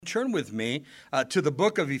Turn with me to the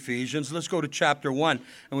book of Ephesians. Let's go to chapter 1,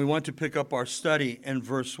 and we want to pick up our study in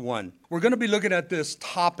verse 1. We're going to be looking at this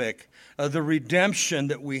topic, the redemption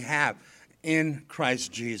that we have in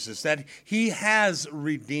Christ Jesus, that He has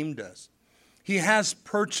redeemed us. He has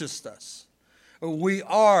purchased us. We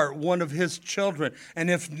are one of His children, and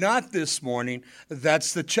if not this morning,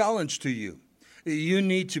 that's the challenge to you. You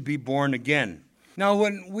need to be born again. Now,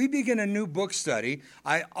 when we begin a new book study,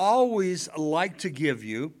 I always like to give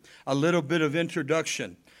you a little bit of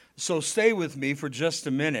introduction. So stay with me for just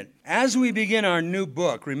a minute. As we begin our new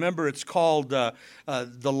book, remember it's called the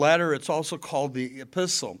letter, it's also called the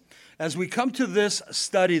epistle. As we come to this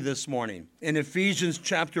study this morning in Ephesians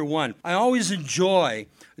chapter 1, I always enjoy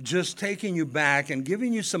just taking you back and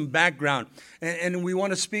giving you some background. And we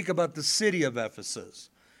want to speak about the city of Ephesus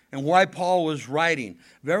and why Paul was writing.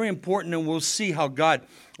 Very important, and we'll see how God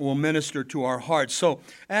will minister to our hearts. So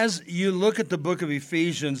as you look at the book of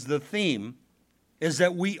Ephesians, the theme is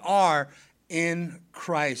that we are in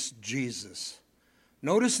Christ Jesus.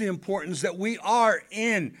 Notice the importance that we are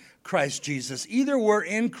in Christ Jesus. Either we're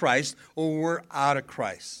in Christ or we're out of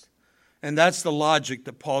Christ. And that's the logic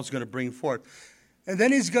that Paul's going to bring forth. And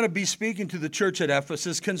then he's going to be speaking to the church at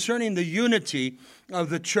Ephesus concerning the unity of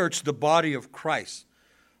the church, the body of Christ.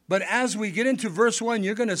 But as we get into verse 1,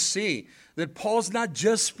 you're going to see that Paul's not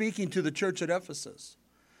just speaking to the church at Ephesus,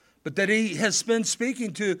 but that he has been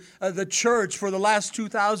speaking to the church for the last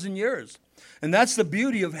 2,000 years. And that's the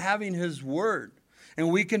beauty of having his word.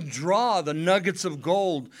 And we can draw the nuggets of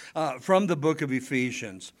gold from the book of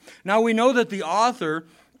Ephesians. Now we know that the author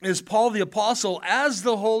is Paul the Apostle as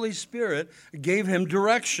the Holy Spirit gave him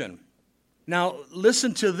direction. Now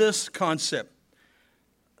listen to this concept.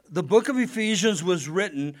 The book of Ephesians was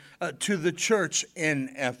written to the church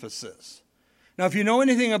in Ephesus. Now, if you know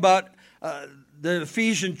anything about the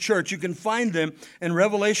Ephesian church, you can find them in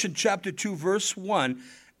Revelation chapter 2, verse 1.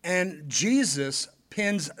 And Jesus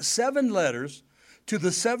pens 7 letters to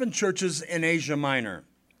the 7 churches in Asia Minor.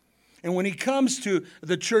 And when he comes to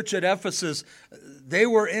the church at Ephesus, they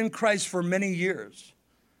were in Christ for many years.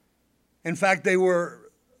 In fact, they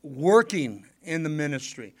were working in the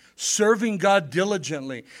ministry, serving God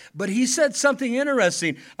diligently. But he said something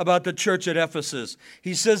interesting about the church at Ephesus.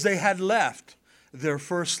 He says they had left their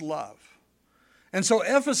first love. And so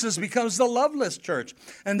Ephesus becomes the loveless church.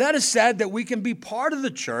 And that is sad that we can be part of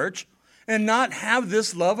the church and not have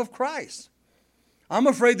this love of Christ. I'm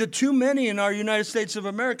afraid that too many in our United States of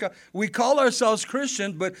America, we call ourselves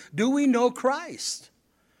Christians, but do we know Christ?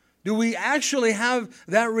 Do we actually have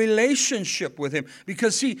that relationship with Him?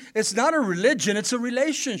 Because see, it's not a religion, it's a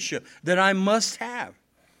relationship that I must have.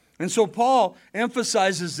 And so Paul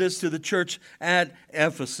emphasizes this to the church at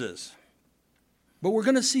Ephesus. But we're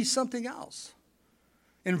going to see something else.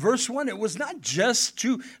 In verse 1, it was not just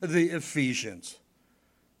to the Ephesians,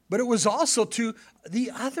 but it was also to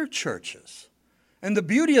the other churches. And the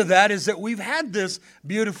beauty of that is that we've had this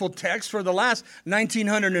beautiful text for the last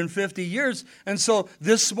 1950 years. And so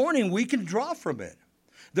this morning we can draw from it.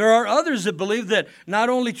 There are others that believe that not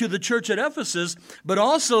only to the church at Ephesus, but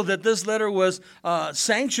also that this letter was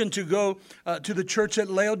sanctioned to go to the church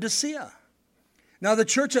at Laodicea. Now the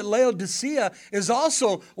church at Laodicea is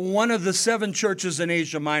also one of the 7 churches in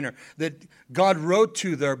Asia Minor that God wrote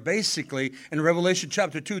to there basically in Revelation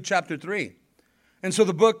chapter 2, chapter 3. And so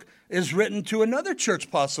the book is written to another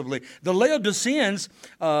church possibly. The Laodiceans,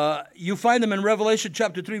 you find them in Revelation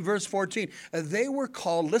chapter 3, verse 14. They were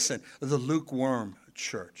called, listen, the lukewarm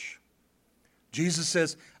church. Jesus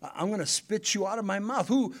says, I'm going to spit you out of my mouth.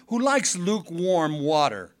 Who likes lukewarm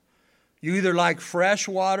water? You either like fresh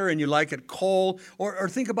water and you like it cold, or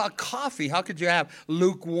think about coffee. How could you have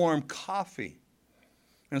lukewarm coffee?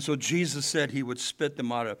 And so Jesus said He would spit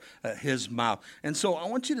them out of His mouth. And so I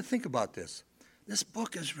want you to think about this. This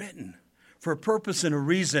book is written for a purpose and a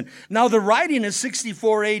reason. Now, the writing is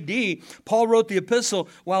 64 A.D. Paul wrote the epistle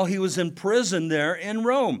while he was in prison there in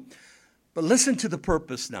Rome. But listen to the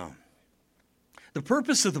purpose now. The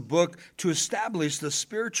purpose of the book to establish the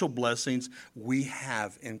spiritual blessings we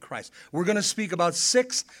have in Christ. We're going to speak about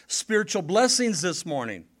 6 spiritual blessings this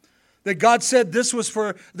morning. That God said this was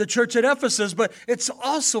for the church at Ephesus, but it's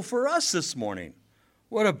also for us this morning.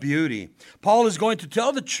 What a beauty. Paul is going to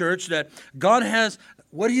tell the church that God has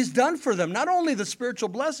what He's done for them. Not only the spiritual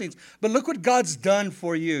blessings, but look what God's done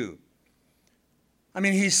for you. I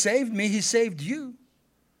mean, He saved me, He saved you.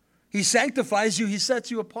 He sanctifies you, He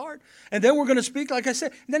sets you apart. And then we're going to speak, like I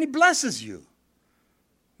said, and then He blesses you.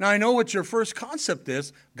 Now, I know what your first concept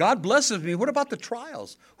is. God blesses me. What about the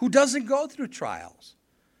trials? Who doesn't go through trials?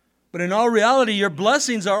 But in all reality, your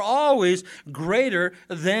blessings are always greater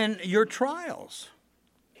than your trials.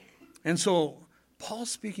 And so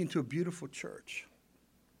Paul's speaking to a beautiful church.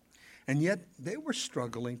 And yet they were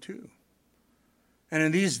struggling too. And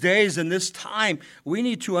in these days, in this time, we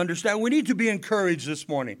need to understand, we need to be encouraged this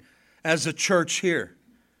morning as a church here.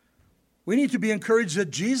 We need to be encouraged that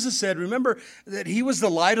Jesus said, remember that he was the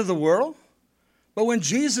light of the world? But when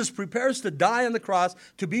Jesus prepares to die on the cross,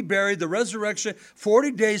 to be buried, the resurrection,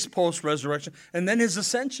 40 days post-resurrection, and then his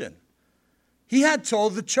ascension, he had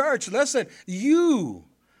told the church, listen, you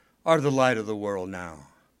are the light of the world now.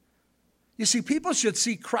 You see, people should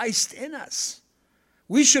see Christ in us.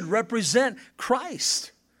 We should represent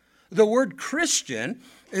Christ. The word Christian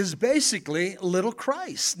is basically little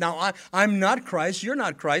Christ. Now, I'm not Christ, you're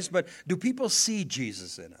not Christ, but do people see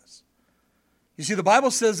Jesus in us? You see, the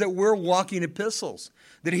Bible says that we're walking epistles,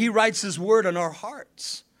 that he writes his word on our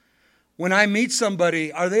hearts. When I meet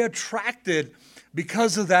somebody, are they attracted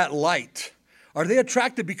because of that light? Are they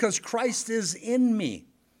attracted because Christ is in me?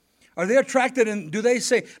 Are they attracted and do they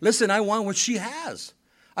say, listen, I want what she has.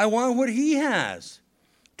 I want what he has.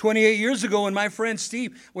 28 years ago when my friend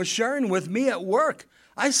Steve was sharing with me at work,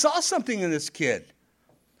 I saw something in this kid.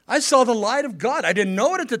 I saw the light of God. I didn't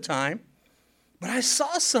know it at the time, but I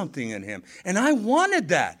saw something in him. And I wanted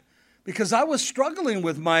that because I was struggling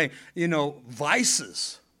with my,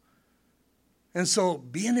 vices. And so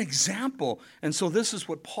be an example. And so this is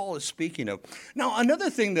what Paul is speaking of. Now, another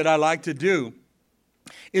thing that I like to do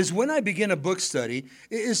is when I begin a book study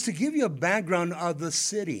is to give you a background of the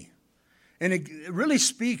city. And it really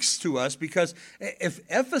speaks to us because if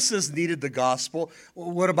Ephesus needed the gospel,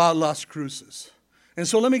 what about Las Cruces? And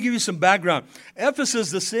so let me give you some background. Ephesus,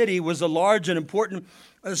 the city, was a large and important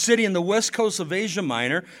city in the west coast of Asia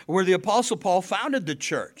Minor where the Apostle Paul founded the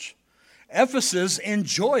church. Ephesus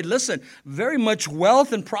enjoyed, listen, very much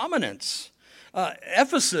wealth and prominence.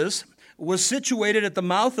 Ephesus was situated at the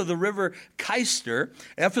mouth of the river Cayster.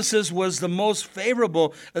 Ephesus was the most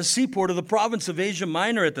favorable seaport of the province of Asia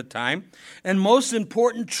Minor at the time and most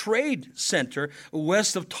important trade center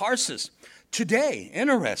west of Tarsus. Today,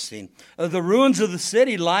 interesting, the ruins of the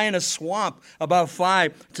city lie in a swamp about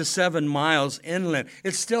 5 to 7 miles inland.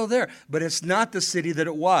 It's still there, but it's not the city that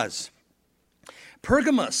it was.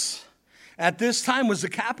 Pergamos at this time was the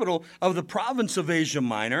capital of the province of Asia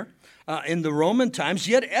Minor. In the Roman times,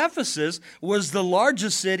 yet Ephesus was the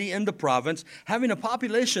largest city in the province, having a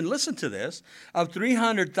population, listen to this, of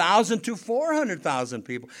 300,000 to 400,000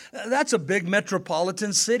 people. That's a big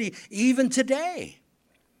metropolitan city even today.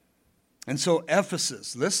 And so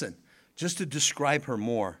Ephesus, listen, just to describe her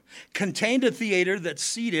more, contained a theater that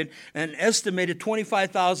seated an estimated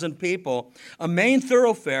 25,000 people. A main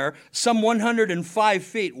thoroughfare, some 105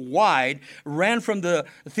 feet wide, ran from the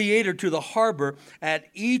theater to the harbor. At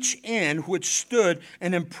each end, which stood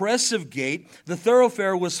an impressive gate, the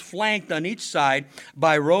thoroughfare was flanked on each side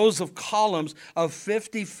by rows of columns of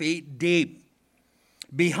 50 feet deep.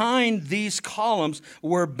 Behind these columns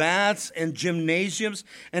were baths and gymnasiums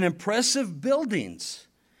and impressive buildings.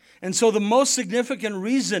 And so the most significant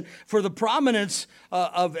reason for the prominence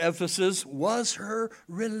of Ephesus was her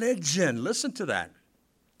religion. Listen to that.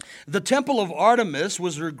 The temple of Artemis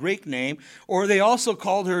was her Greek name, or they also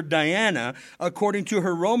called her Diana, according to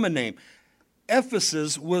her Roman name.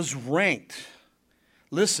 Ephesus was ranked,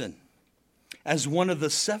 listen, as one of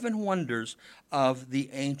the 7 wonders of the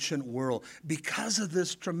ancient world because of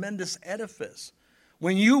this tremendous edifice.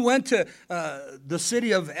 When you went to the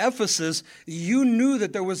city of Ephesus, you knew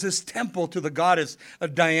that there was this temple to the goddess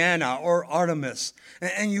Diana or Artemis.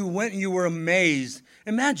 And you went and you were amazed.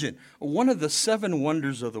 Imagine, one of the 7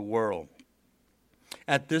 wonders of the world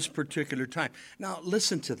at this particular time. Now,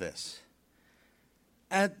 listen to this.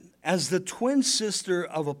 As the twin sister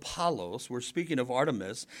of Apollos, we're speaking of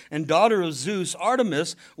Artemis, and daughter of Zeus,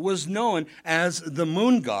 Artemis was known as the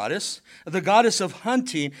moon goddess, the goddess of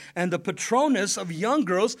hunting, and the patroness of young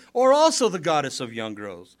girls, or also the goddess of young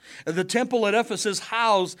girls. The temple at Ephesus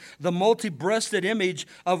housed the multi-breasted image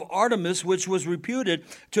of Artemis, which was reputed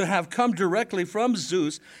to have come directly from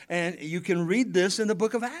Zeus, and you can read this in the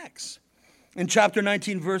book of Acts. In chapter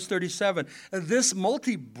 19, verse 37, this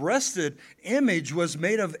multi-breasted image was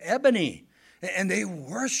made of ebony, and they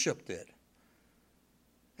worshipped it.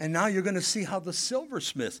 And now you're going to see how the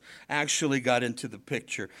silversmiths actually got into the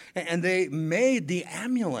picture. And they made the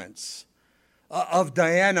amulets of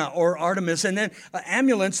Diana or Artemis, and then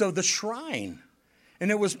amulets of the shrine.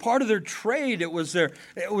 And it was part of their trade. It was their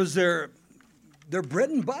bread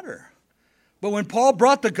and butter. But when Paul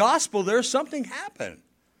brought the gospel, something happened.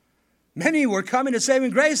 Many were coming to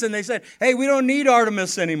saving grace, and they said, hey, we don't need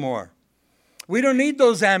Artemis anymore. We don't need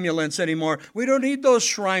those amulets anymore. We don't need those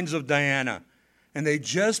shrines of Diana. And they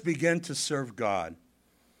just began to serve God.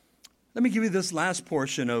 Let me give you this last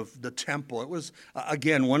portion of the temple. It was,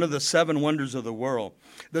 again, one of the 7 wonders of the world.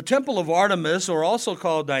 The temple of Artemis, or also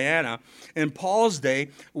called Diana, in Paul's day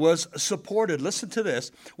was supported, listen to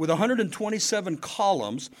this, with 127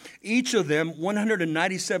 columns, each of them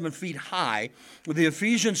 197 feet high. The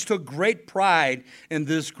Ephesians took great pride in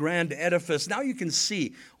this grand edifice. Now you can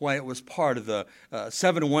see why it was part of the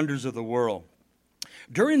 7 wonders of the world.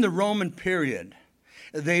 During the Roman period,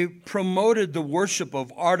 they promoted the worship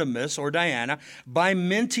of Artemis or Diana by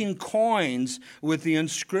minting coins with the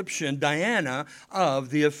inscription Diana of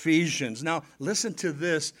the Ephesians. Now, listen to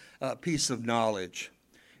this piece of knowledge.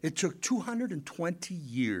 It took 220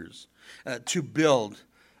 years to build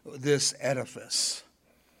this edifice.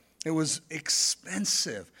 It was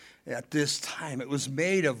expensive at this time. It was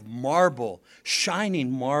made of marble,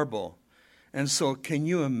 shining marble. And so can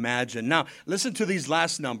you imagine? Now, listen to these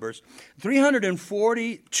last numbers.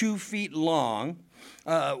 342 feet long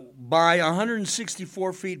by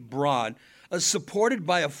 164 feet broad, supported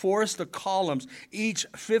by a forest of columns, each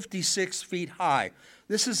 56 feet high.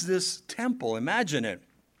 This is this temple. Imagine it.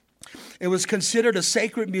 It was considered a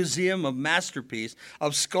sacred museum of masterpiece,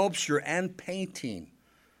 of sculpture and painting.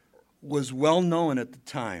 Was well known at the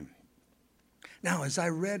time. Now, as I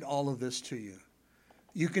read all of this to you,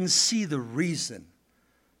 you can see the reason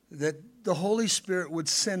that the Holy Spirit would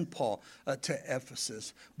send Paul to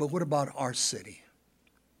Ephesus. But what about our city?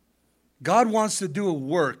 God wants to do a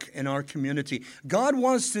work in our community. God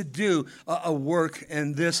wants to do a work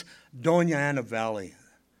in this Doña Ana Valley.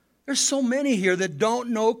 There's so many here that don't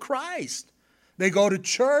know Christ. They go to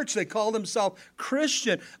church. They call themselves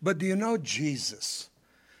Christian. But do you know Jesus?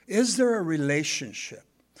 Is there a relationship?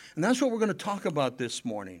 And that's what we're going to talk about this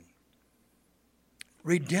morning.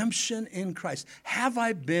 Redemption in Christ. Have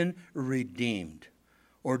I been redeemed?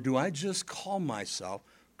 Or do I just call myself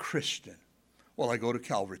Christian? Well, I go to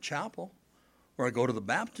Calvary Chapel, or I go to the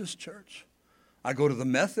Baptist church. I go to the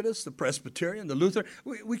Methodist, the Presbyterian, the Lutheran.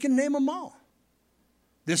 We can name them all.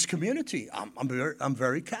 This community, I'm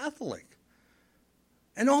very Catholic.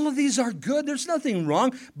 And all of these are good. There's nothing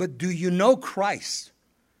wrong. But do you know Christ?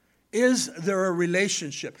 Is there a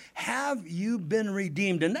relationship? Have you been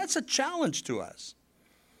redeemed? And that's a challenge to us.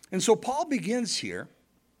 And so Paul begins here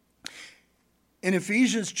in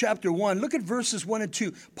Ephesians chapter 1. Look at verses 1 and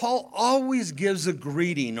 2. Paul always gives a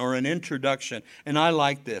greeting or an introduction, and I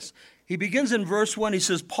like this. He begins in verse 1. He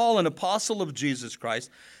says, Paul, an apostle of Jesus Christ,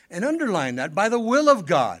 and underline that, by the will of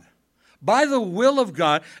God. By the will of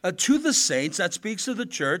God, to the saints, that speaks of the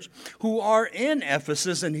church, who are in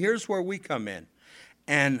Ephesus, and here's where we come in,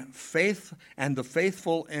 and the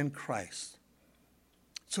faithful in Christ.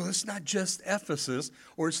 So it's not just Ephesus,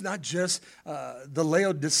 or it's not just the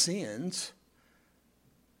Laodiceans,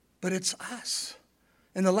 but it's us.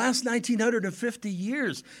 In the last 1950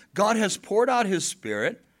 years, God has poured out His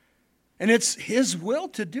Spirit, and it's His will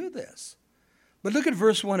to do this. But look at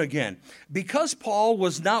verse 1 again. Because Paul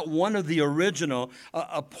was not one of the original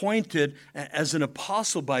appointed as an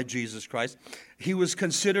apostle by Jesus Christ, he was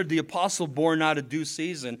considered the apostle born out of due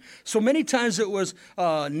season. So many times it was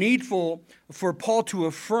needful for Paul to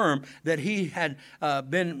affirm that he had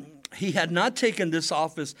not taken this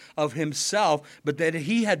office of himself, but that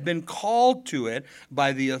he had been called to it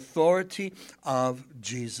by the authority of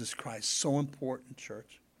Jesus Christ. So important,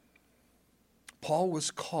 church. Paul was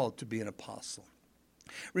called to be an apostle.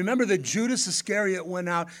 Remember that Judas Iscariot went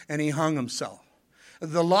out and he hung himself.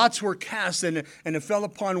 The lots were cast and it fell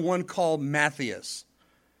upon one called Matthias.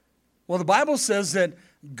 Well, the Bible says that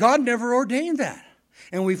God never ordained that.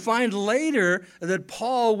 And we find later that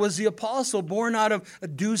Paul was the apostle born out of a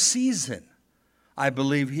due season. I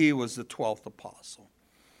believe he was the 12th apostle.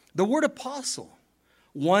 The word apostle,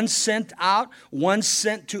 one sent out, one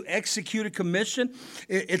sent to execute a commission.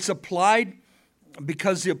 It's applied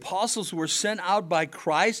because the apostles were sent out by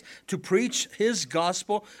Christ to preach His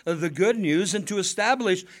gospel, the good news, and to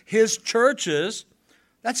establish His churches.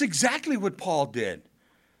 That's exactly what Paul did.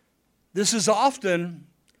 This is often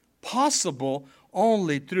possible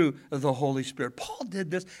only through the Holy Spirit. Paul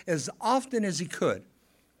did this as often as he could.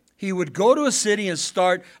 He would go to a city and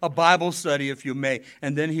start a Bible study, if you may,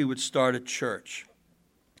 and then he would start a church.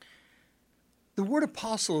 The word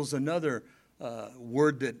apostle is another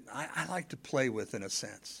word that I like to play with in a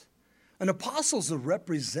sense. An apostle is a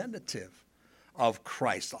representative of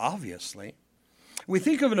Christ, obviously. We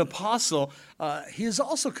think of an apostle, he is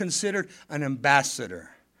also considered an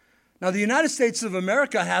ambassador. Now, the United States of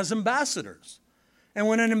America has ambassadors. And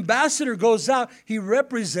when an ambassador goes out, he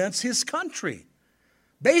represents his country.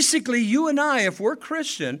 Basically, you and I, if we're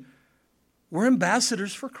Christian, we're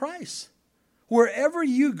ambassadors for Christ. Wherever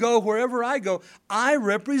you go, wherever I go, I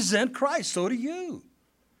represent Christ. So do you.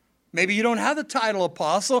 Maybe you don't have the title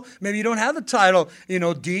apostle. Maybe you don't have the title,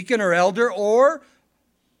 deacon or elder or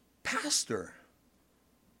pastor.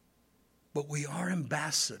 But we are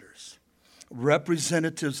ambassadors,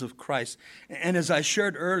 representatives of Christ. And as I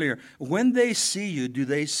shared earlier, when they see you, do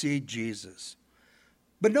they see Jesus?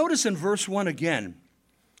 But notice in verse 1 again,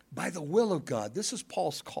 by the will of God. This is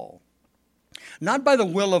Paul's call. Not by the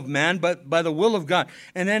will of man, but by the will of God.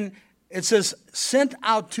 And then it says, sent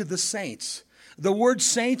out to the saints. The word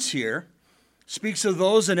saints here speaks of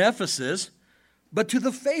those in Ephesus, but to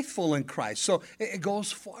the faithful in Christ. So it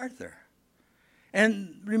goes farther.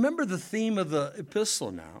 And remember the theme of the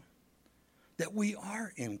epistle now, that we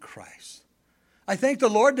are in Christ. I thank the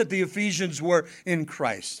Lord that the Ephesians were in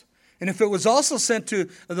Christ. And if it was also sent to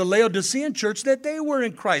the Laodicean church, that they were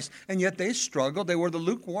in Christ. And yet they struggled. They were the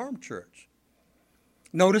lukewarm church.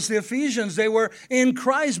 Notice the Ephesians, they were in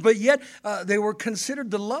Christ, but yet they were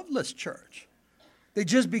considered the loveless church. They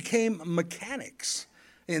just became mechanics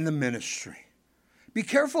in the ministry. Be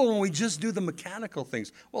careful when we just do the mechanical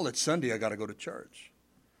things. Well, it's Sunday, I got to go to church.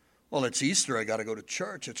 Well, it's Easter, I got to go to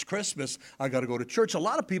church. It's Christmas, I got to go to church. A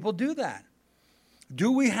lot of people do that.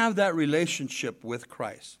 Do we have that relationship with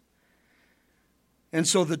Christ? And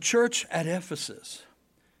so the church at Ephesus,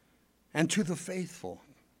 and to the faithful,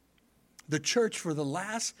 the church for the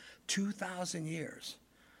last 2,000 years.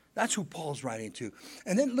 That's who Paul's writing to.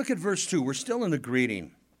 And then look at verse 2. We're still in the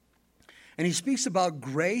greeting. And he speaks about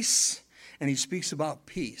grace and he speaks about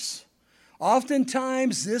peace.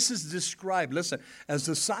 Oftentimes this is described, listen, as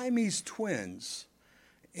the Siamese twins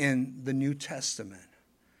in the New Testament.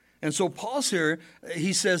 And so Paul's here,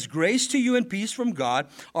 he says, grace to you and peace from God,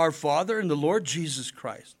 our Father and the Lord Jesus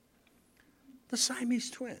Christ. The Siamese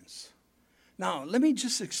twins. Now, let me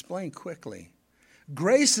just explain quickly.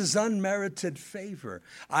 Grace is unmerited favor.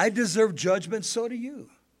 I deserve judgment, so do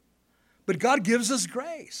you. But God gives us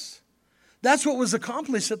grace. That's what was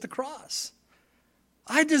accomplished at the cross.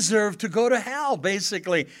 I deserve to go to hell,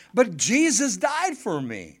 basically. But Jesus died for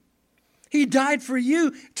me. He died for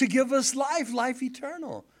you to give us life, life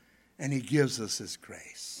eternal. And he gives us his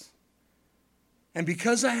grace. And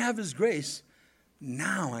because I have his grace,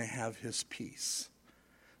 now I have his peace.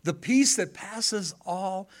 The peace that passes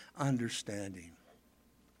all understanding.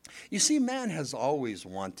 You see, man has always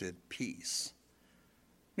wanted peace.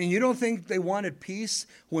 I mean, you don't think they wanted peace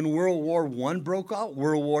when World War I broke out,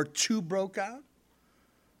 World War II broke out?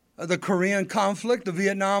 The Korean conflict, the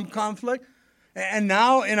Vietnam conflict, and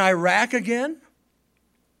now in Iraq again?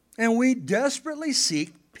 And we desperately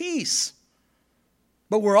seek peace.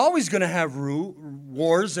 But we're always going to have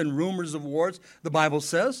wars and rumors of wars, the Bible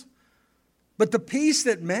says. But the peace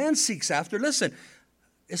that man seeks after, listen,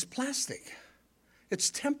 is plastic.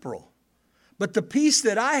 It's temporal. But the peace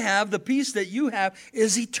that I have, the peace that you have,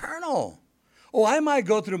 is eternal. Oh, I might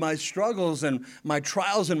go through my struggles and my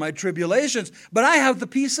trials and my tribulations, but I have the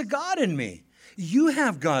peace of God in me. You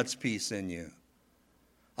have God's peace in you.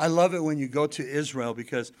 I love it when you go to Israel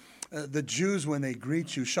because the Jews, when they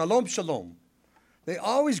greet you, shalom, shalom, they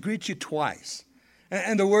always greet you twice.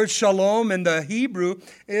 And the word shalom in the Hebrew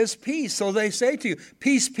is peace. So they say to you,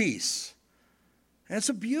 peace, peace. And it's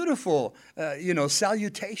a beautiful,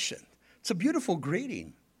 salutation. It's a beautiful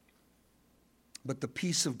greeting. But the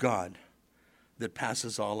peace of God that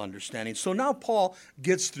passes all understanding. So now Paul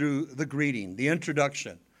gets through the greeting, the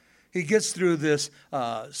introduction. He gets through this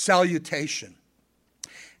salutation.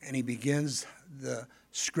 And he begins the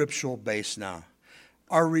scriptural base now.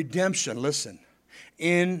 Our redemption, listen,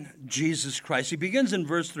 in Jesus Christ. He begins in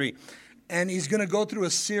verse 3. And he's going to go through a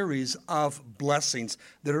series of blessings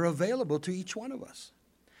that are available to each one of us.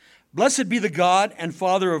 Blessed be the God and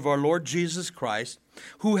Father of our Lord Jesus Christ,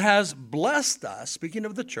 who has blessed us, speaking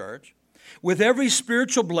of the church, with every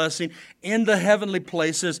spiritual blessing in the heavenly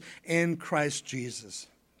places in Christ Jesus.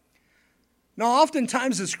 Now,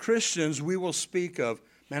 oftentimes as Christians, we will speak of,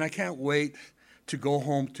 man, I can't wait to go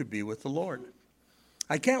home to be with the Lord.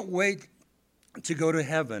 I can't wait to go to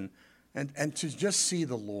heaven and to just see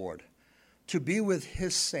the Lord, to be with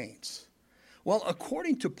his saints. Well,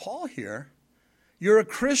 according to Paul here, you're a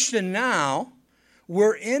Christian now.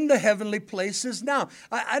 We're in the heavenly places now.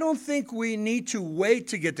 I don't think we need to wait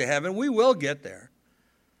to get to heaven. We will get there.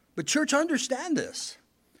 But church, understand this.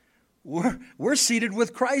 We're seated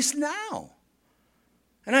with Christ now.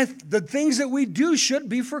 And the things that we do should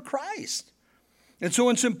be for Christ. And so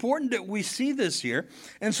it's important that we see this here.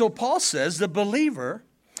 And so Paul says the believer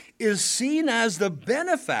is seen as the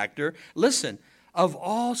benefactor, listen, of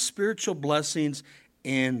all spiritual blessings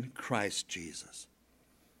in Christ Jesus.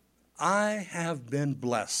 I have been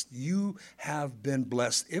blessed. You have been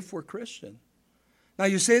blessed if we're Christian. Now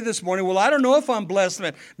you say this morning, well, I don't know if I'm blessed,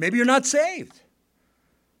 man. Maybe you're not saved.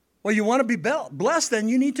 Well, you want to be blessed, then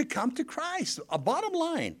you need to come to Christ, a bottom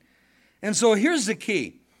line. And so here's the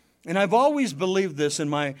key. And I've always believed this in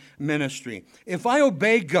my ministry. If I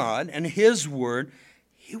obey God and His word,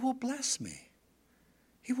 He will bless me.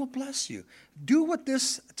 He will bless you. Do what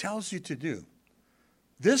this tells you to do.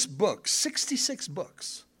 This book, 66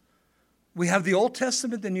 books. We have the Old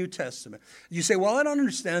Testament, the New Testament. You say, well, I don't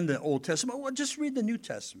understand the Old Testament. Well, just read the New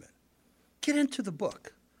Testament. Get into the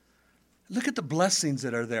book. Look at the blessings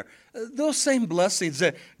that are there. Those same blessings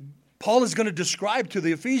that Paul is going to describe to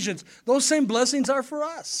the Ephesians, those same blessings are for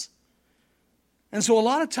us. And so a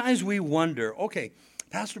lot of times we wonder, okay,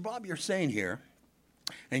 Pastor Bob, you're saying here,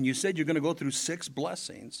 and you said you're going to go through 6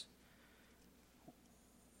 blessings.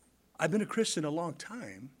 I've been a Christian a long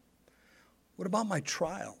time. What about my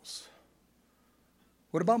trials?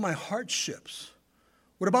 What about my hardships?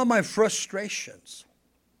 What about my frustrations?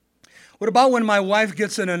 What about when my wife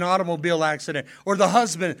gets in an automobile accident or the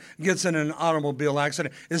husband gets in an automobile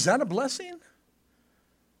accident? Is that a blessing?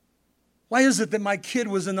 Why is it that my kid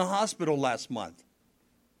was in the hospital last month?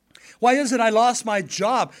 Why is it I lost my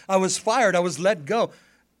job? I was fired. I was let go.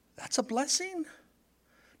 That's a blessing?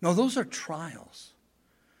 No, those are trials.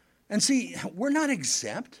 And see, we're not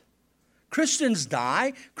exempt. Christians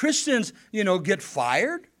die. Christians, get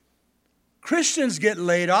fired. Christians get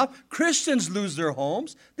laid off. Christians lose their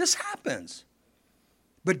homes. This happens.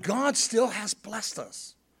 But God still has blessed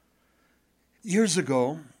us. Years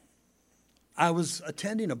ago, I was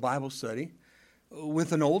attending a Bible study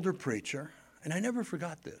with an older preacher, and I never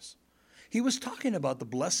forgot this. He was talking about the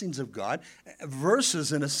blessings of God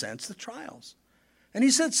versus, in a sense, the trials. And he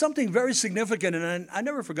said something very significant, and I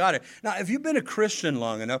never forgot it. Now, if you've been a Christian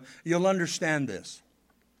long enough, you'll understand this.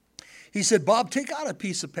 He said, Bob, take out a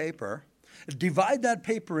piece of paper, divide that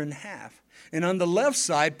paper in half, and on the left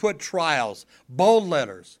side, put trials, bold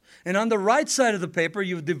letters. And on the right side of the paper,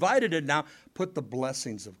 you've divided it now, put the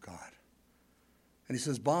blessings of God. And he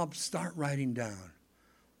says, Bob, start writing down.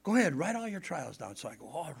 Go ahead, write all your trials down. So I go,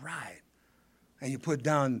 all right. And you put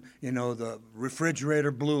down, the refrigerator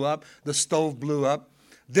blew up, the stove blew up.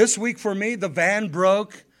 This week for me, the van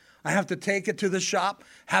broke. I have to take it to the shop,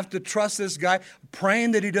 have to trust this guy,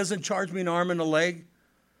 praying that he doesn't charge me an arm and a leg.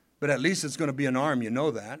 But at least it's going to be an arm, you know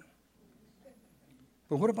that.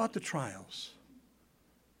 But what about the trials?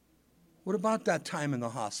 What about that time in the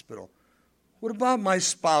hospital? What about my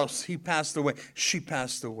spouse? He passed away. She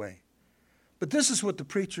passed away. But this is what the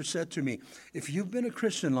preacher said to me. If you've been a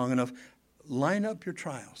Christian long enough, line up your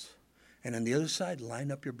trials. And on the other side,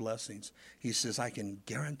 line up your blessings. He says, I can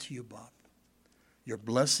guarantee you, Bob, your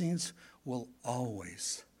blessings will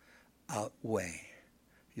always outweigh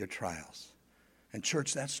your trials. And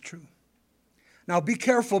church, that's true. Now be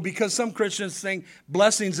careful, because some Christians think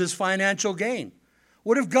blessings is financial gain.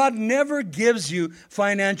 What if God never gives you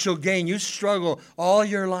financial gain? You struggle all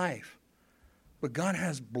your life. But God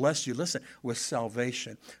has blessed you, listen, with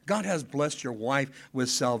salvation. God has blessed your wife with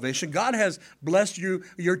salvation. God has blessed you,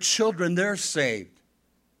 your children, they're saved.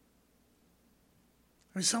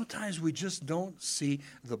 I mean, sometimes we just don't see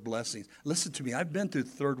the blessings. Listen to me, I've been to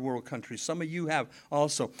third world countries. Some of you have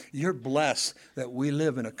also. You're blessed that we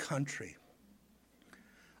live in a country,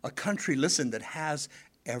 listen, that has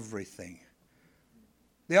everything.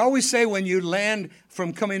 They always say when you land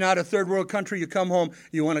from coming out of third world country, you come home,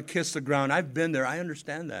 you want to kiss the ground. I've been there. I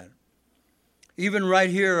understand that. Even right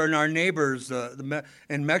here in our neighbors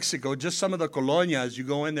in Mexico, just some of the colonias, you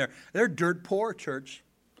go in there, they're dirt poor, church.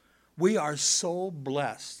 We are so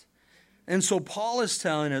blessed. And so Paul is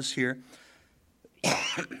telling us here,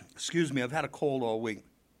 excuse me, I've had a cold all week,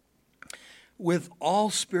 with all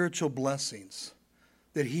spiritual blessings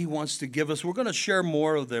that he wants to give us. We're going to share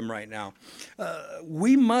more of them right now.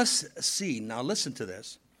 We must see, now listen to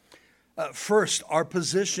this, first, our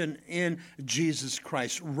position in Jesus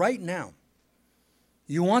Christ right now.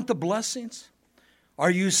 You want the blessings?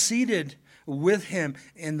 Are you seated with him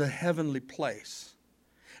in the heavenly place?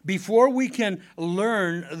 Before we can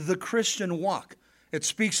learn the Christian walk, it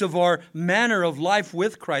speaks of our manner of life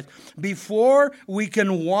with Christ. Before we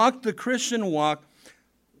can walk the Christian walk,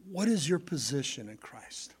 what is your position in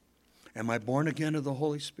Christ? Am I born again of the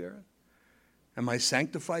Holy Spirit? Am I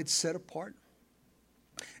sanctified, set apart?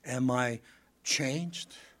 Am I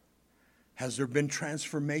changed? Has there been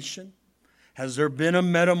transformation? Has there been a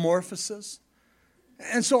metamorphosis?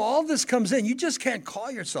 And so all this comes in. You just can't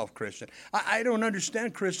call yourself Christian. I don't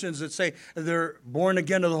understand Christians that say they're born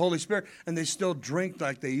again of the Holy Spirit and they still drink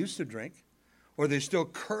like they used to drink, or they still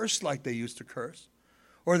curse like they used to curse,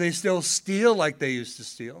 Or they still steal like they used to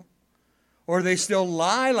steal? Or they still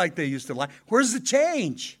lie like they used to lie? Where's the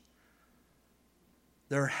change?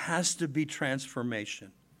 There has to be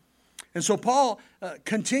transformation. And so Paul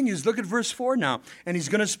continues. Look at verse 4 now. And he's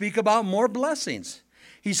going to speak about more blessings.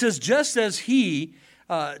 He says, just as he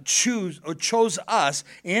chose us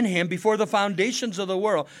in him before the foundations of the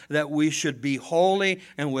world, that we should be holy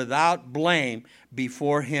and without blame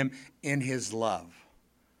before him in his love.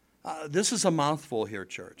 This is a mouthful here,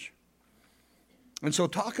 church. And so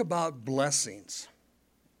talk about blessings.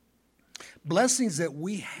 Blessings that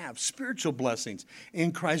we have, spiritual blessings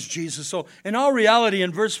in Christ Jesus. So in all reality,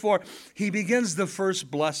 in verse 4, he begins the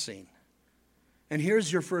first blessing. And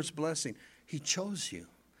here's your first blessing. He chose you.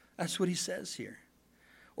 That's what he says here.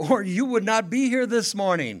 Or you would not be here this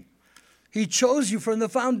morning. He chose you from the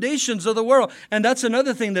foundations of the world. And that's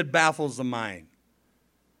another thing that baffles the mind.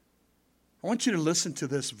 I want you to listen to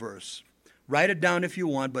this verse. Write it down if you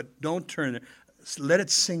want, but don't turn it. Let it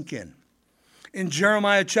sink in. In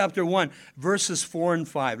Jeremiah chapter 1, verses 4 and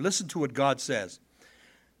 5, listen to what God says.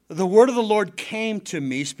 The word of the Lord came to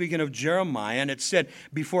me, speaking of Jeremiah, and it said,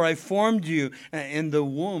 before I formed you in the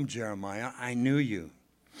womb, Jeremiah, I knew you.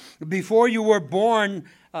 Before you were born,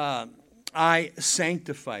 I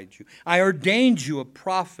sanctified you. I ordained you a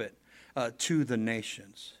prophet to the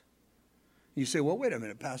nations. You say, well, wait a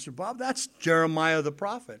minute, Pastor Bob, that's Jeremiah the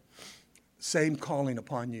prophet. Same calling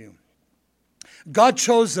upon you. God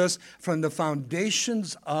chose us from the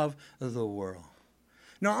foundations of the world.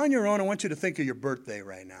 Now, on your own, I want you to think of your birthday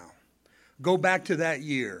right now. Go back to that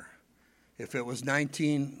year. If it was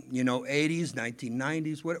 80s,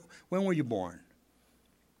 1990s, when were you born?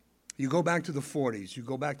 You go back to the 40s. You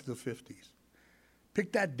go back to the 50s.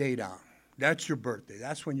 Pick that date out. That's your birthday.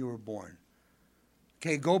 That's when you were born.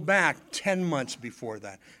 Okay, go back 10 months before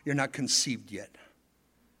that. You're not conceived yet.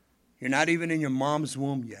 You're not even in your mom's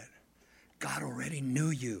womb yet. God already knew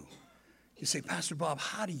you. You say, Pastor Bob,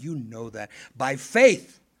 how do you know that? By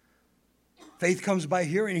faith. Faith comes by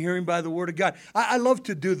hearing, hearing by the word of God. I love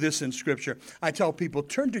to do this in Scripture. I tell people,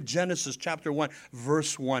 turn to Genesis chapter 1,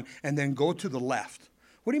 verse 1, and then go to the left.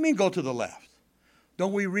 What do you mean go to the left?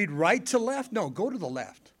 Don't we read right to left? No, go to the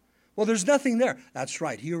left. Well, there's nothing there. That's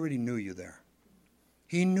right. He already knew you there.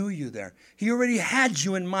 He knew you there. He already had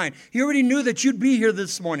you in mind. He already knew that you'd be here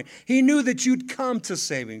this morning. He knew that you'd come to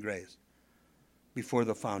saving grace before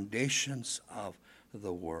the foundations of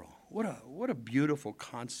the world. What a beautiful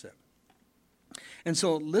concept. And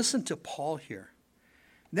so listen to Paul here.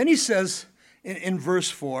 Then he says in verse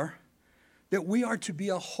 4 that we are to be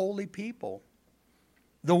a holy people.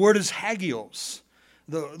 The word is hagios.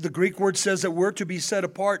 The Greek word says that we're to be set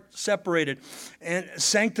apart, separated, and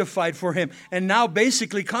sanctified for him. And now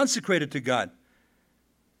basically consecrated to God.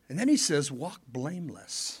 And then he says, walk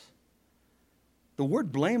blameless. The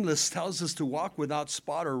word blameless tells us to walk without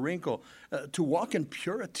spot or wrinkle, to walk in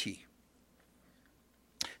purity,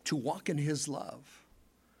 to walk in his love.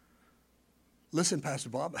 Listen, Pastor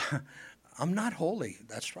Bob, I'm not holy.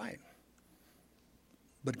 That's right.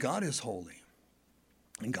 But God is holy.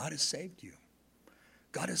 And God has saved you.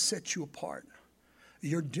 God has set you apart.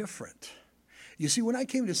 You're different. You see, when I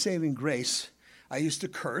came to saving grace, I used to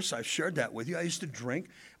curse. I've shared that with you. I used to drink.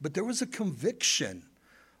 But there was a conviction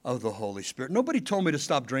of the Holy Spirit. Nobody told me to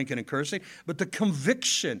stop drinking and cursing, but the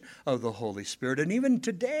conviction of the Holy Spirit. And even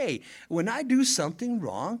today, when I do something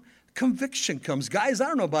wrong, conviction comes. Guys, I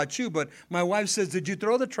don't know about you, but my wife says, did you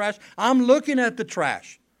throw the trash? I'm looking at the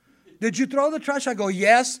trash. Did you throw the trash? I go,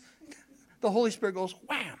 yes. The Holy Spirit goes,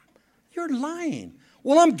 wham, you're lying.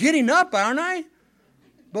 Well, I'm getting up, aren't I?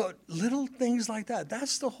 But little things like that,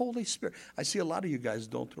 that's the Holy Spirit. I see a lot of you guys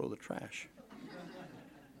don't throw the trash.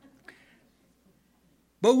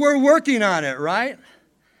 But we're working on it, right?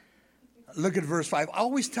 Look at verse 5. I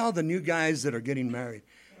always tell the new guys that are getting married,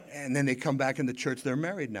 and then they come back in the church, they're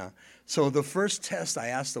married now. So the first test, I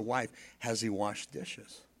ask the wife, has he washed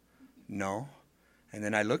dishes? No. And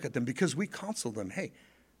then I look at them, because we counsel them, hey,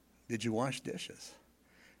 did you wash dishes?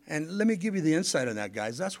 And let me give you the insight on that,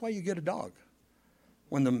 guys. That's why you get a dog.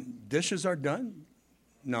 When the dishes are done,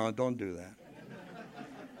 no, don't do that.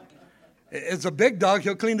 It's a big dog.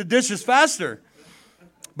 He'll clean the dishes faster.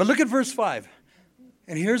 But look at verse 5.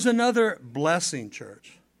 And here's another blessing,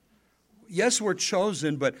 church. Yes, we're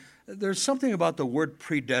chosen, but there's something about the word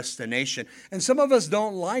predestination. And some of us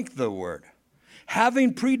don't like the word.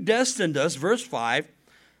 Having predestined us, verse 5.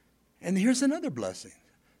 And here's another blessing.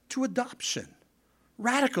 To adoption.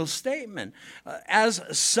 Radical statement. As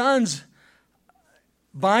sons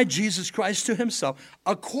by Jesus Christ to himself,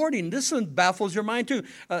 according, this one baffles your mind too,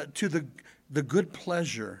 to the good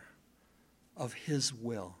pleasure of his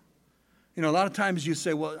will. You know, a lot of times you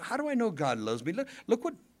say, well, how do I know God loves me? Look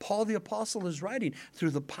what Paul the Apostle is writing,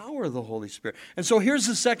 through the power of the Holy Spirit. And so here's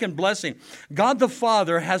the second blessing. God the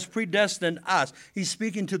Father has predestined us. He's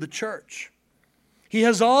speaking to the church. He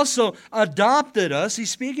has also adopted us, he's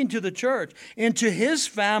speaking to the church, into his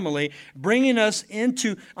family, bringing us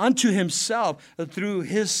unto himself through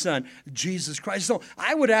his Son, Jesus Christ. So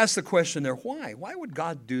I would ask the question there, why? Why would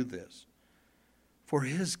God do this? For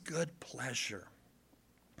his good pleasure.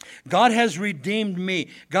 God has redeemed me.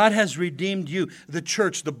 God has redeemed you, the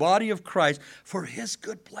church, the body of Christ, for his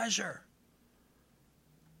good pleasure.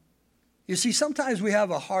 You see, sometimes we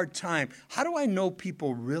have a hard time. How do I know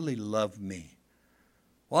people really love me?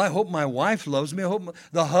 Well, I hope my wife loves me. I hope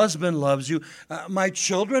the husband loves you. My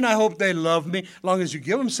children, I hope they love me. As long as you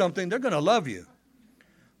give them something, they're going to love you.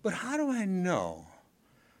 But how do I know?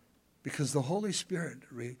 Because the Holy Spirit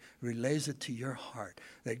relays it to your heart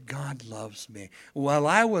that God loves me. While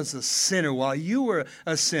I was a sinner, while you were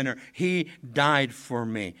a sinner, he died for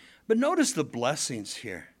me. But notice the blessings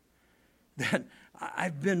here. That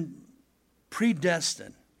I've been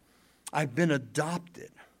predestined. I've been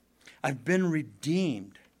adopted. I've been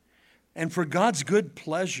redeemed. And for God's good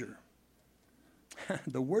pleasure.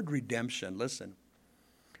 The word redemption, listen.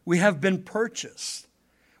 We have been purchased.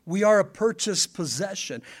 We are a purchased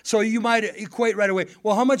possession. So you might equate right away,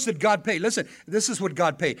 well, how much did God pay? Listen, this is what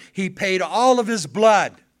God paid. He paid all of his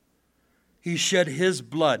blood. He shed his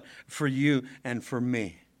blood for you and for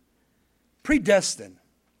me. Predestined.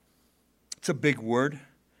 It's a big word.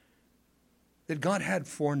 That God had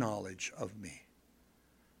foreknowledge of me.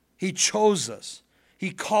 He chose us. He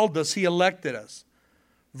called us. He elected us.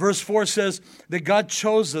 Verse 4 says that God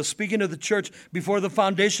chose us, speaking of the church, before the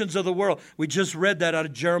foundations of the world. We just read that out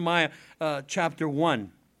of Jeremiah chapter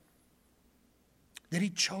 1. That he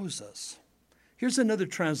chose us. Here's another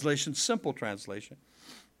translation, simple translation.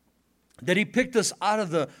 That he picked us out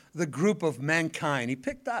of the group of mankind. He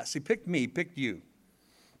picked us. He picked me. He picked you.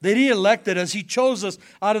 That he elected us. He chose us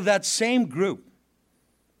out of that same group.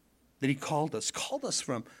 That he called us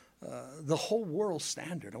from the whole world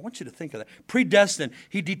standard. I want you to think of that. Predestined.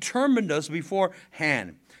 He determined us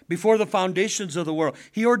beforehand, before the foundations of the world.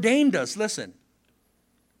 He ordained us. Listen.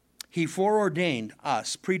 He foreordained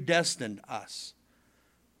us, predestined us.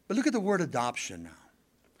 But look at the word adoption now.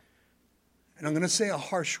 And I'm going to say a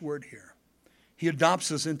harsh word here. He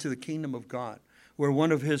adopts us into the kingdom of God. We're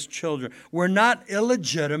one of his children. We're not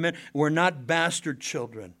illegitimate. We're not bastard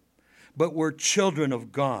children. But we're children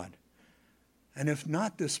of God. And if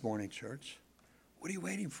not this morning, church, what are you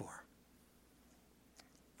waiting for?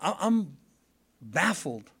 I'm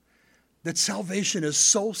baffled that salvation is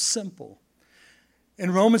so simple.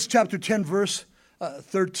 In Romans chapter 10, verse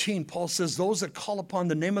 13, Paul says, those that call upon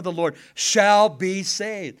the name of the Lord shall be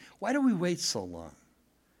saved. Why do we wait so long?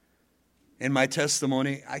 In my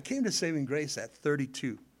testimony, I came to saving grace at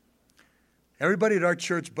 32. Everybody at our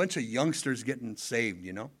church, a bunch of youngsters getting saved,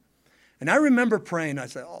 you know. And I remember praying, I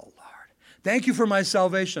said, oh, Lord, thank you for my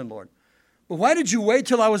salvation, Lord. But why did you wait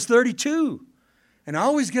till I was 32? And I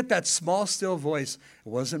always get that small, still voice. It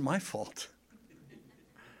wasn't my fault.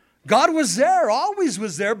 God was there, always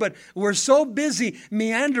was there, but we're so busy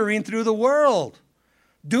meandering through the world,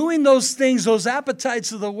 doing those things, those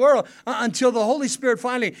appetites of the world, until the Holy Spirit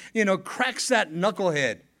finally, cracks that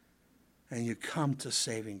knucklehead, and you come to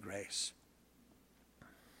saving grace.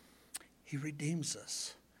 He redeems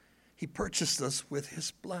us. He purchased us with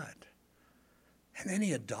his blood. And then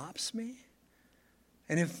he adopts me.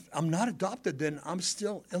 And if I'm not adopted, then I'm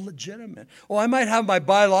still illegitimate. Oh, I might have my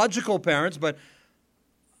biological parents, but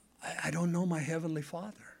I don't know my heavenly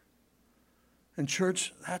Father. And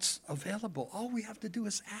church, that's available. All we have to do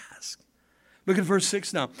is ask. Look at verse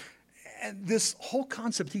 6 now. And this whole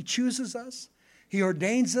concept, he chooses us, he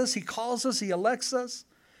ordains us, he calls us, he elects us,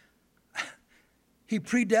 he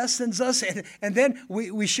predestines us, and then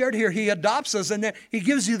we shared here, he adopts us, and then he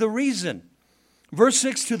gives you the reason. Verse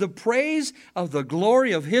 6, to the praise of the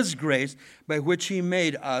glory of his grace by which he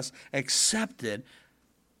made us accepted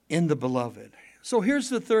in the beloved. So here's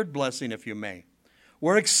the third blessing, if you may.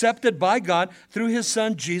 We're accepted by God through his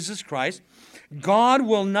Son, Jesus Christ. God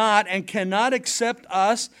will not and cannot accept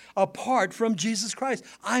us apart from Jesus Christ.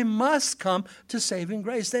 I must come to saving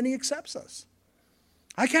grace. Then he accepts us.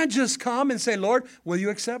 I can't just come and say, Lord, will you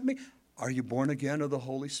accept me? Are you born again of the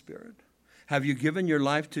Holy Spirit? Have you given your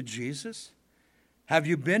life to Jesus? Have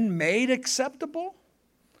you been made acceptable?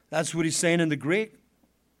 That's what he's saying in the Greek.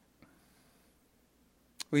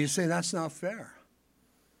 Well, you say, that's not fair.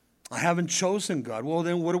 I haven't chosen God. Well,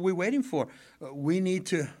 then what are we waiting for? We need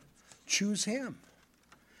to choose him.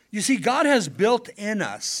 You see, God has built in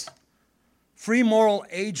us free moral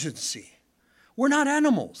agency. We're not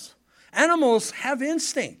animals. Animals have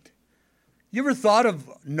instinct. You ever thought of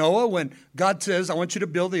Noah when God says, I want you to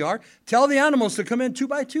build the ark? Tell the animals to come in 2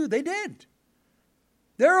 by 2. They did.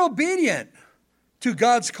 They're obedient to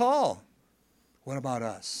God's call. What about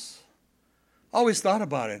us? I always thought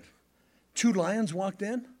about it. 2 lions walked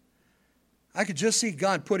in. I could just see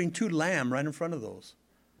God putting 2 lamb right in front of those.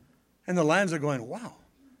 And the lions are going, wow,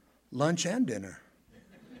 lunch and dinner.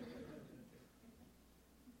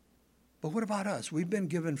 But what about us? We've been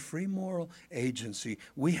given free moral agency.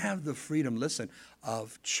 We have the freedom, listen,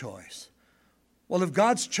 of choice. Well, if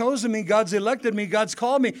God's chosen me, God's elected me, God's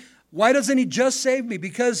called me, why doesn't he just save me?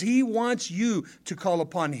 Because he wants you to call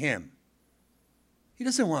upon him. He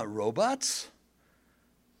doesn't want robots.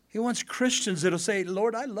 He wants Christians that'll say,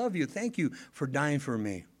 Lord, I love you. Thank you for dying for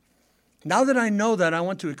me. Now that I know that, I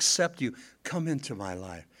want to accept you. Come into my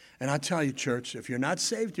life. And I tell you, church, if you're not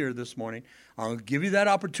saved here this morning, I'll give you that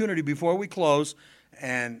opportunity before we close,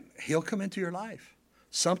 and he'll come into your life.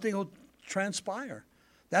 Something will transpire.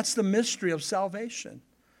 That's the mystery of salvation.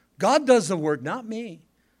 God does the work, not me.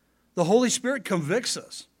 The Holy Spirit convicts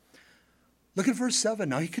us. Look at verse 7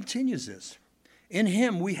 now. He continues this. In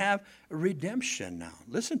him we have redemption now.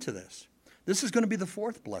 Listen to this. This is going to be the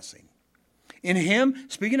 4th blessing. In him,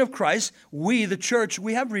 speaking of Christ, we, the church,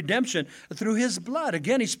 we have redemption through his blood.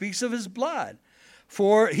 Again, he speaks of his blood.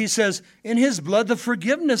 For he says, in his blood, the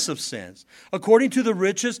forgiveness of sins, according to the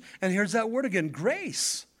riches, and here's that word again,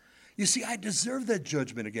 grace. You see, I deserve that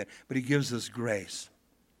judgment again, but he gives us grace.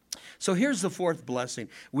 So here's the 4th blessing.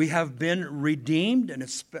 We have been redeemed, and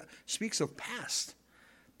it speaks of past,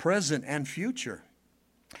 present, and future.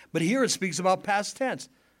 But here it speaks about past tense.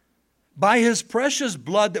 By his precious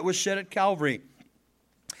blood that was shed at Calvary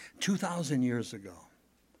 2,000 years ago.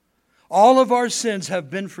 All of our sins have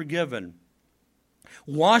been forgiven,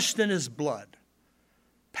 washed in his blood,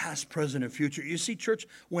 past, present, and future. You see, church,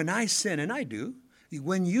 when I sin, and I do,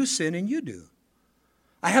 when you sin, and you do,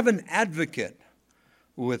 I have an advocate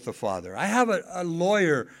with the Father. I have a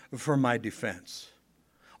lawyer for my defense.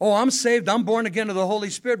 Oh, I'm saved, I'm born again of the Holy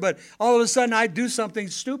Spirit, but all of a sudden I do something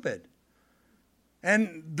stupid.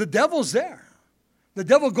 And the devil's there. The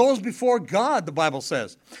devil goes before God, the Bible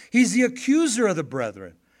says. He's the accuser of the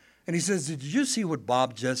brethren. And he says, did you see what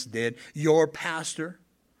Bob just did? Your pastor.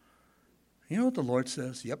 You know what the Lord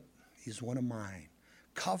says? Yep, he's one of mine.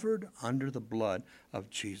 Covered under the blood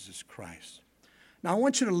of Jesus Christ. Now I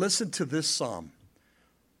want you to listen to this psalm.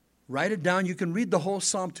 Write it down. You can read the whole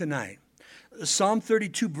psalm tonight. Psalm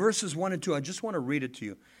 32, verses 1 and 2. I just want to read it to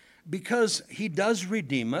you. Because he does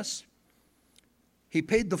redeem us. He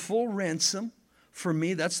paid the full ransom for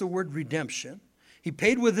me. That's the word redemption. He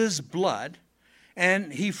paid with his blood.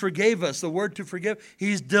 And he forgave us. The word to forgive.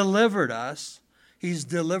 He's delivered us. He's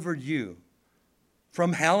delivered you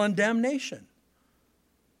from hell and damnation.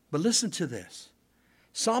 But listen to this.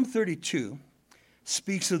 Psalm 32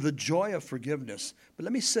 speaks of the joy of forgiveness. But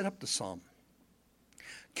let me set up the psalm.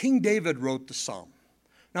 King David wrote the psalm.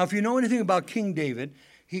 Now, if you know anything about King David,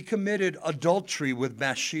 he committed adultery with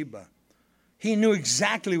Bathsheba. He knew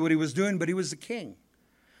exactly what he was doing, but he was the king.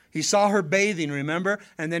 He saw her bathing, remember?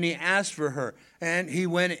 And then he asked for her. And he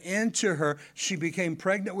went into her. She became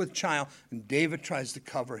pregnant with child. And David tries to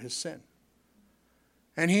cover his sin.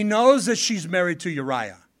 And he knows that she's married to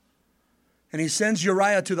Uriah. And he sends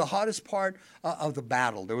Uriah to the hottest part of the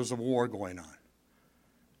battle. There was a war going on.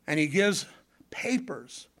 And he gives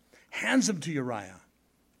papers, hands them to Uriah.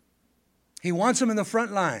 He wants them in the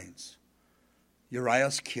front lines.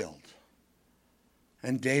 Uriah's killed.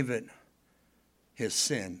 And David, his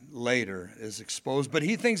sin later is exposed. But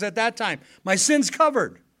he thinks at that time, my sin's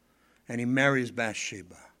covered. And he marries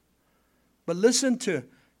Bathsheba. But listen to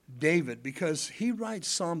David, because he writes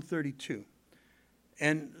Psalm 32.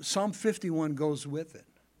 And Psalm 51 goes with it.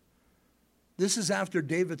 This is after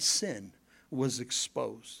David's sin was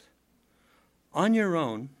exposed. On your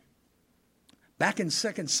own, back in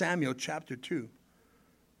 2 Samuel chapter 2,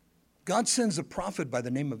 God sends a prophet by the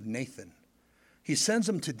name of Nathan. He sends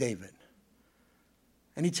him to David.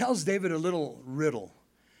 And he tells David a little riddle.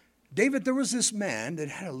 David, there was this man that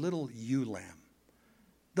had a little ewe lamb.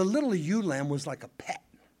 The little ewe lamb was like a pet,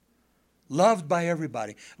 loved by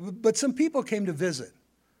everybody. But some people came to visit,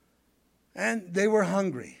 and they were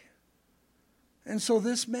hungry. And so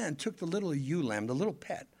this man took the little ewe lamb, the little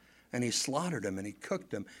pet, and he slaughtered him, and he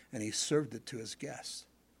cooked him, and he served it to his guests.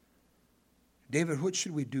 David, what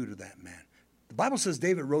should we do to that man? The Bible says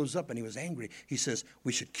David rose up and he was angry. He says,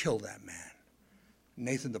 we should kill that man.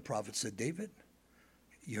 Nathan the prophet said, David,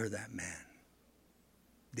 you're that man.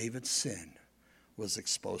 David's sin was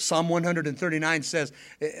exposed. Psalm 139 says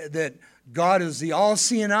that God is the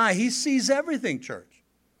all-seeing eye. He sees everything, church.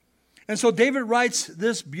 And so David writes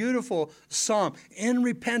this beautiful psalm in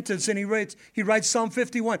repentance, and he writes Psalm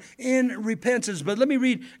 51 in repentance. But let me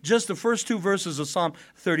read just the first two verses of Psalm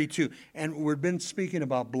 32. And we've been speaking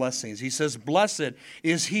about blessings. He says, "Blessed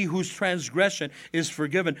is he whose transgression is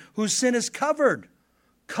forgiven, whose sin is covered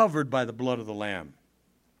by the blood of the Lamb."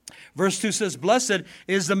 Verse 2 says, "Blessed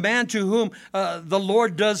is the man to whom the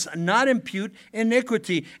Lord does not impute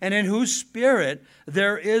iniquity, and in whose spirit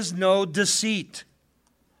there is no deceit."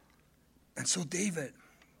 And so David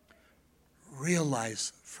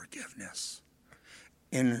realized forgiveness.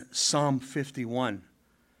 In Psalm 51,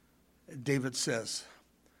 David says,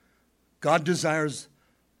 God desires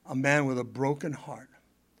a man with a broken heart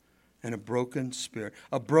and a broken spirit,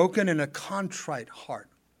 a broken and a contrite heart.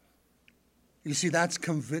 You see, that's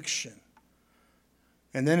conviction.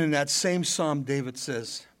 And then in that same psalm, David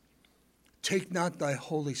says, "Take not thy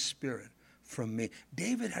Holy Spirit from me."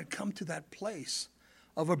 David had come to that place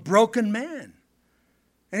of a broken man.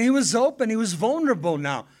 And he was open, he was vulnerable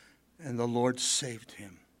now. And the Lord saved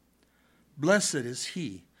him. Blessed is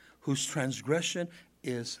he whose transgression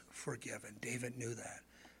is forgiven. David knew that.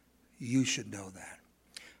 You should know that.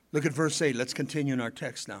 Look at verse 8. Let's continue in our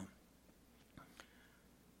text now.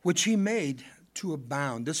 "Which he made to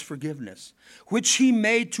abound," this forgiveness, "which he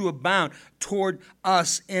made to abound toward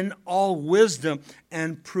us in all wisdom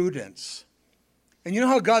and prudence." And you know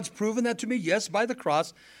how God's proven that to me? Yes, by the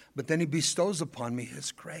cross, but then he bestows upon me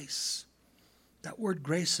his grace. That word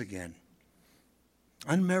grace again.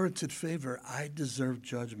 Unmerited favor, I deserve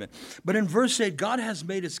judgment. But in verse 8, God has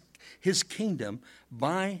made his kingdom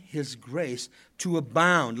by his grace to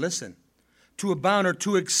abound. Listen, to abound or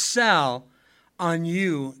to excel on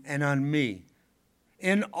you and on me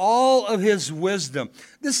in all of his wisdom.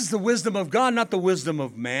 This is the wisdom of God, not the wisdom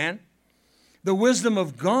of man. The wisdom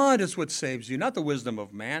of God is what saves you, not the wisdom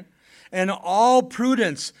of man. And all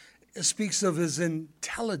prudence speaks of his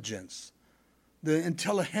intelligence, the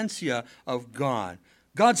intelligentsia of God.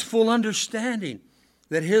 God's full understanding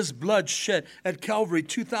that his blood shed at Calvary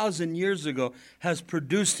 2,000 years ago has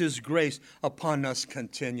produced his grace upon us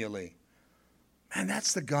continually. Man,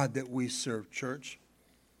 that's the God that we serve, church.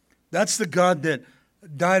 That's the God that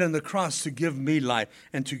died on the cross to give me life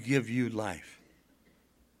and to give you life.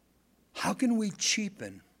 How can we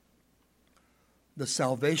cheapen the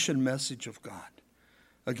salvation message of God?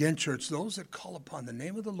 Again, church, those that call upon the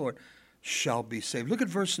name of the Lord shall be saved. Look at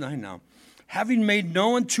verse 9 now. "Having made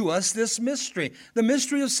known to us this mystery," the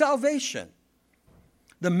mystery of salvation,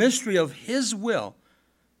 the mystery of his will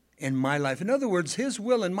in my life. In other words, his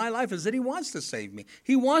will in my life is that he wants to save me.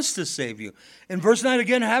 He wants to save you. In verse 9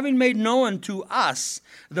 again, "having made known to us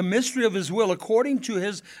the mystery of his will according to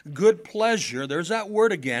his good pleasure," there's that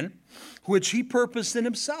word again, "which he purposed in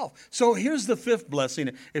himself." So here's the fifth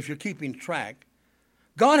blessing, if you're keeping track.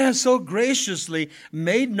 God has so graciously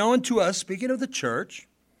made known to us, speaking of the church,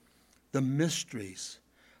 the mysteries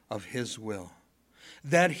of his will,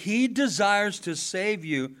 that he desires to save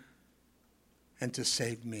you and to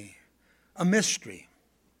save me. A mystery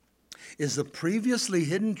is the previously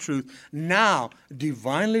hidden truth now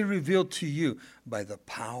divinely revealed to you by the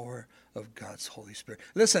power of God's Holy Spirit.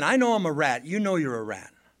 Listen, I know I'm a rat. You know you're a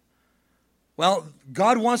rat. Well,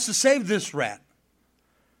 God wants to save this rat,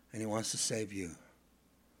 and he wants to save you.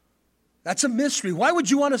 That's a mystery. Why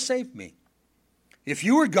would you want to save me? If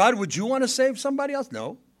you were God, would you want to save somebody else?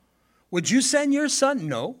 No. Would you send your son?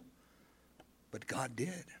 No. But God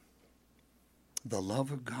did. The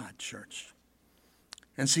love of God, church.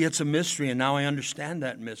 And see, it's a mystery, and now I understand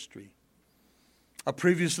that mystery. A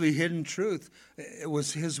previously hidden truth. It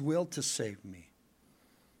was his will to save me.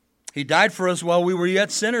 He died for us while we were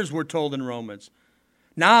yet sinners, we're told in Romans.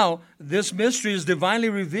 Now, this mystery is divinely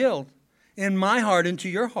revealed in my heart, into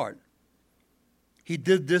your heart. He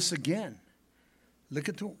did this again. Look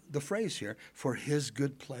at the phrase here, "for his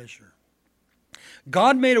good pleasure."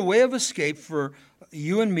 God made a way of escape for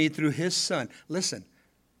you and me through his Son. Listen,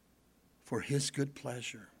 for his good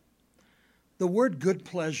pleasure. The word good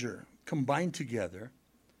pleasure combined together,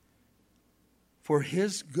 for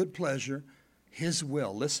his good pleasure, his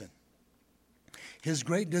will. Listen, his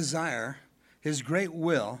great desire, his great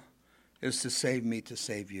will is to save me, to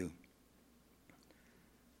save you.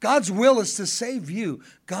 God's will is to save you.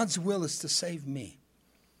 God's will is to save me.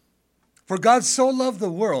 For God so loved the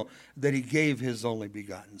world that he gave his only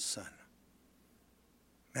begotten Son.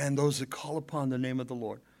 Man, those that call upon the name of the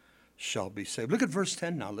Lord shall be saved. Look at verse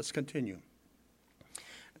 10 now. Let's continue.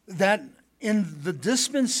 "That in the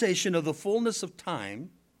dispensation of the fullness of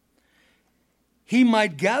time, he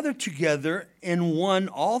might gather together in one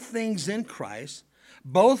all things in Christ,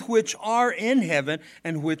 both which are in heaven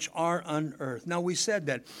and which are on earth. Now, we said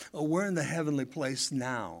that we're in the heavenly place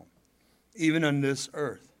now, even on this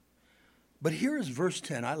earth. But here is verse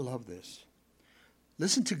 10. I love this.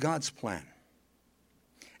 Listen to God's plan.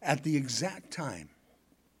 At the exact time,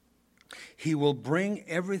 he will bring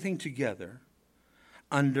everything together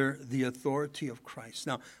under the authority of Christ.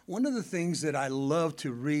 Now, one of the things that I love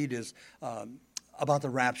to read is about the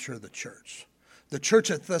rapture of the church. The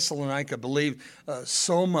church at Thessalonica believed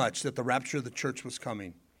so much that the rapture of the church was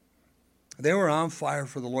coming. They were on fire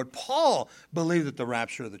for the Lord. Paul believed that the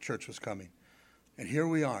rapture of the church was coming. And here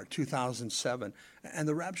we are, 2007, and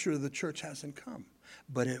the rapture of the church hasn't come.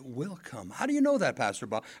 But it will come. How do you know that, Pastor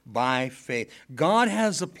Bob? By faith. God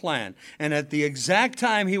has a plan, and at the exact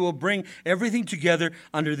time, he will bring everything together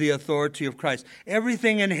under the authority of Christ.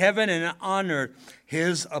 Everything in heaven and on earth,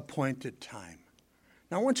 his appointed time.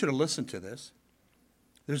 Now, I want you to listen to this.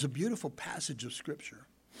 There's a beautiful passage of Scripture.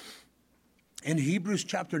 In Hebrews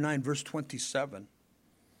chapter 9, verse 27,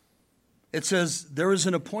 it says, there is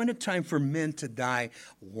an appointed time for men to die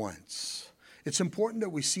once. It's important that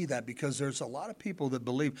we see that because there's a lot of people that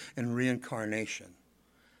believe in reincarnation.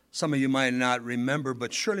 Some of you might not remember,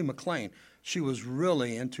 but Shirley MacLaine, she was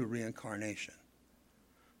really into reincarnation.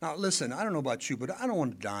 Now, listen, I don't know about you, but I don't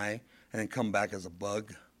want to die and then come back as a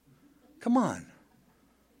bug. Come on.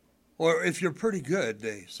 Or if you're pretty good,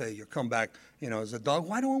 they say you come back, as a dog.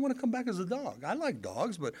 Why do I want to come back as a dog? I like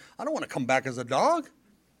dogs, but I don't want to come back as a dog.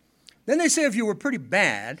 Then they say if you were pretty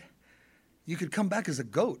bad, you could come back as a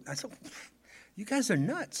goat. I said, you guys are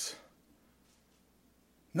nuts.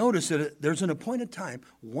 Notice that there's an appointed time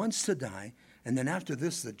once to die, and then after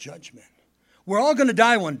this, the judgment. We're all going to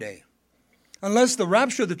die one day, unless the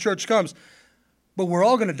rapture of the church comes, but we're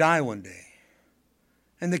all going to die one day.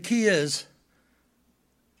 And the key is,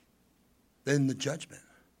 then the judgment.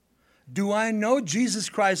 Do I know Jesus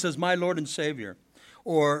Christ as my Lord and Savior,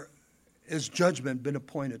 or is judgment been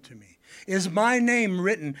appointed to me? Is my name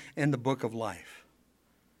written in the book of life?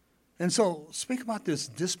 And so, speak about this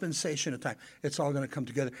dispensation of time. It's all going to come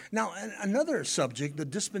together. Now, another subject, the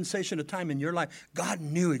dispensation of time in your life. God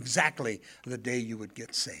knew exactly the day you would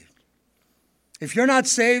get saved. If you're not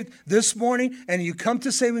saved this morning and you come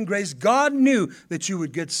to saving grace, God knew that you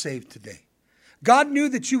would get saved today. God knew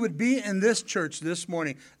that you would be in this church this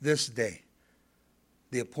morning, this day.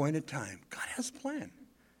 The appointed time. God has a plan.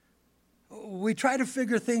 We try to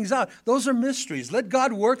figure things out. Those are mysteries. Let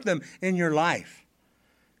God work them in your life.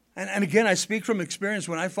 And again, I speak from experience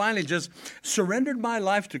when I finally just surrendered my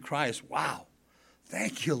life to Christ. Wow.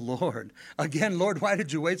 Thank you, Lord. Again, Lord, why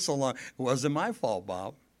did you wait so long? It wasn't my fault,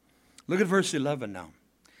 Bob. Look at verse 11 now.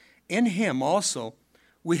 In him also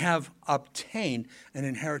we have obtained an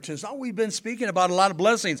inheritance. Now, we've been speaking about a lot of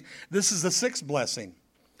blessings. This is the sixth blessing.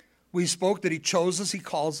 We spoke that he chose us, he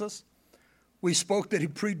calls us. We spoke that he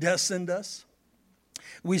predestined us.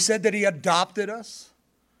 We said that he adopted us.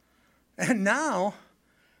 And now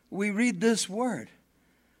we read this word,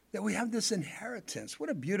 that we have this inheritance.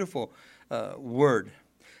 What a beautiful word.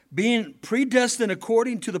 Being predestined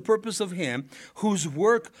according to the purpose of him, whose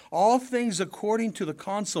work all things according to the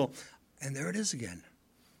counsel, and there it is again,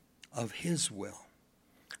 of his will.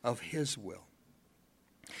 Of his will.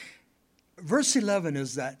 Verse 11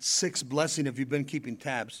 is that sixth blessing, if you've been keeping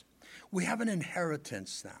tabs. We have an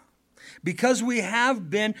inheritance now. Because we have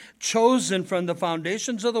been chosen from the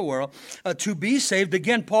foundations of the world to be saved.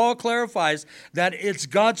 Again, Paul clarifies that it's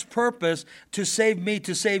God's purpose to save me,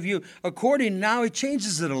 to save you. According, now he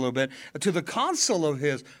changes it a little bit, to the counsel of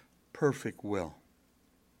his perfect will.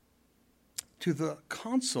 To the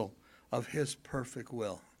counsel of his perfect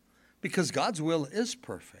will. Because God's will is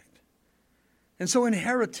perfect. And so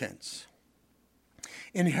inheritance.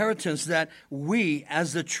 Inheritance that we,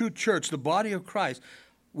 as the true church, the body of Christ,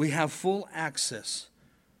 we have full access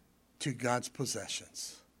to God's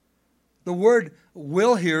possessions. The word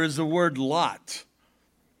will here is the word lot.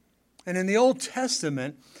 And in the Old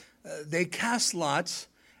Testament, they cast lots,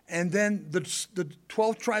 and then the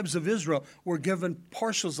 12 tribes of Israel were given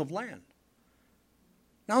parcels of land.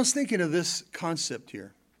 Now I was thinking of this concept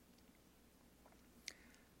here.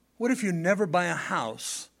 What if you never buy a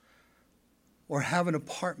house or have an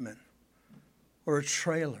apartment or a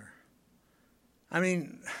trailer? I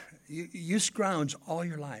mean, you scrounge all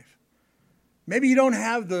your life. Maybe you don't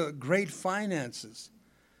have the great finances.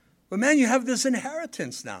 But man, you have this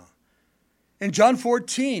inheritance now. In John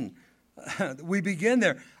 14, we begin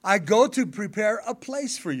there. I go to prepare a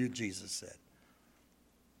place for you, Jesus said.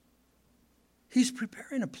 He's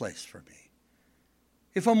preparing a place for me.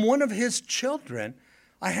 If I'm one of his children,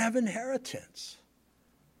 I have inheritance.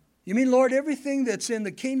 You mean, Lord, everything that's in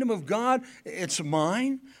the kingdom of God, it's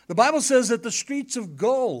mine? The Bible says that the streets of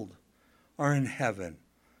gold are in heaven.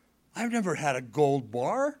 I've never had a gold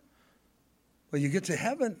bar. Well, you get to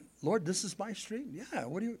heaven, Lord, this is my street. Yeah,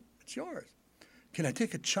 it's yours. Can I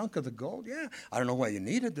take a chunk of the gold? Yeah. I don't know why you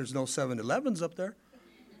need it. There's no 7-Elevens up there.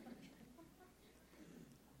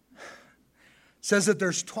 It says that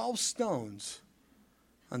there's 12 stones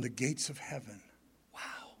on the gates of heaven.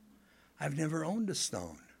 Wow. I've never owned a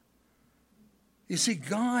stone. You see,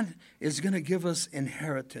 God is going to give us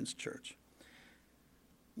inheritance, church.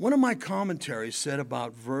 One of my commentaries said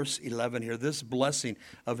about verse 11 here, this blessing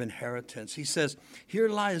of inheritance. He says, here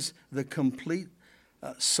lies the complete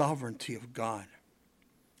sovereignty of God.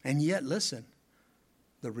 And yet, listen,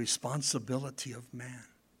 the responsibility of man.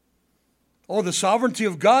 Oh, the sovereignty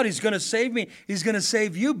of God, He's going to save me. He's going to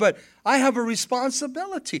save you. But I have a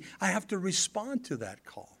responsibility. I have to respond to that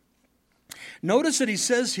call. Notice that he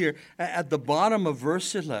says here at the bottom of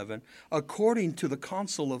verse 11, according to the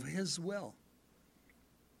counsel of His will.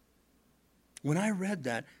 When I read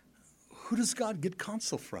that, who does God get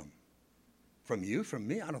counsel from? From you? From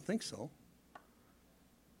me? I don't think so.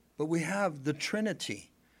 But we have the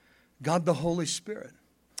Trinity, God the Holy Spirit.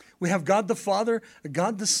 We have God the Father,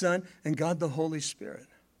 God the Son, and God the Holy Spirit.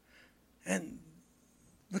 And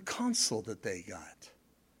the counsel that they got,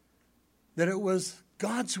 that it was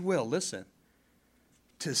God's will, listen,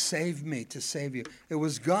 to save me, to save you. It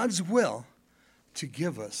was God's will to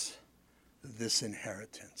give us this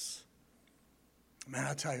inheritance. Man,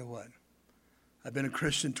 I'll tell you what, I've been a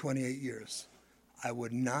Christian 28 years. I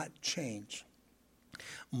would not change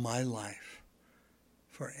my life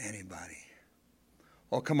for anybody.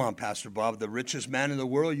 Oh, come on, Pastor Bob, the richest man in the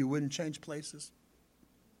world, you wouldn't change places?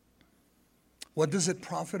 What does it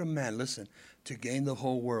profit a man, listen, to gain the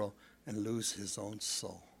whole world and lose his own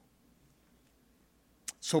soul?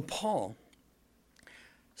 So Paul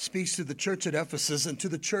speaks to the church at Ephesus and to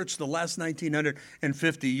the church the last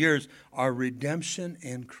 1950 years, our redemption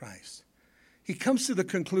in Christ. He comes to the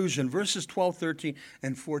conclusion, verses 12, 13,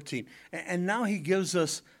 and 14. And now he gives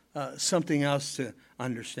us something else to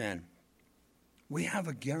understand. We have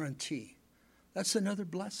a guarantee. That's another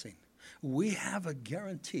blessing. We have a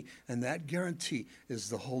guarantee, and that guarantee is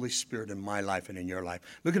the Holy Spirit in my life and in your life.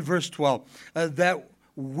 Look at verse 12. That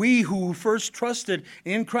we who first trusted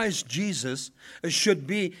in Christ Jesus should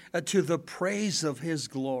be to the praise of His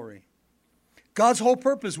glory. God's whole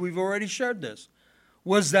purpose, we've already shared this,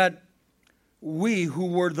 was that we who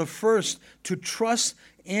were the first to trust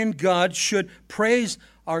in God should praise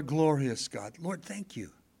our glorious God. Lord, thank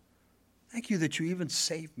you. Thank you that you even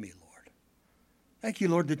saved me, Lord. Thank you,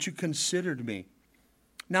 Lord, that you considered me.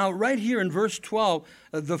 Now, right here in verse 12,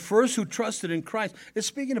 the first who trusted in Christ, it's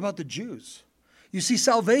speaking about the Jews. You see,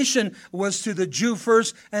 salvation was to the Jew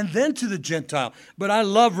first and then to the Gentile. But I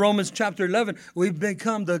love Romans chapter 11. We've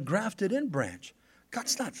become the grafted in branch.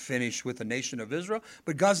 God's not finished with the nation of Israel,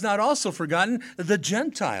 but God's not also forgotten the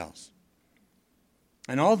Gentiles.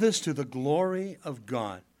 And all this to the glory of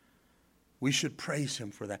God. We should praise Him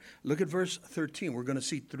for that. Look at verse 13. We're going to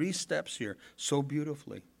see 3 steps here so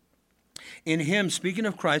beautifully. In Him, speaking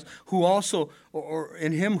of Christ, who also, or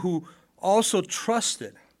in Him who also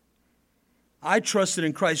trusted. I trusted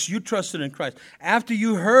in Christ. You trusted in Christ. After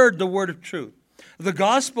you heard the word of truth, the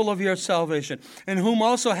gospel of your salvation, in whom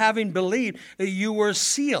also having believed, you were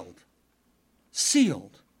sealed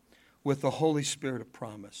with the Holy Spirit of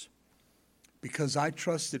promise. Because I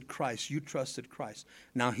trusted Christ, you trusted Christ.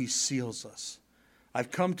 Now He seals us.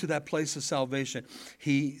 I've come to that place of salvation.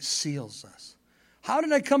 He seals us. How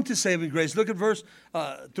did I come to saving grace? Look at verse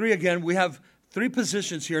 3 again. We have 3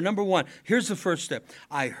 positions here. Number 1, here's the first step.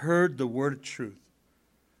 I heard the word of truth.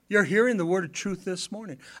 You're hearing the word of truth this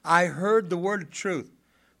morning. I heard the word of truth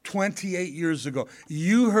 28 years ago.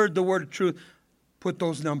 You heard the word of truth. Put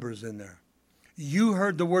those numbers in there. You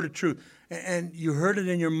heard the word of truth, and you heard it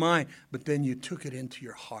in your mind, but then you took it into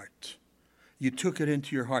your heart. You took it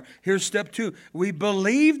into your heart. Here's step 2. We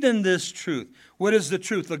believed in this truth. What is the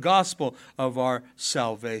truth? The gospel of our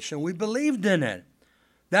salvation. We believed in it.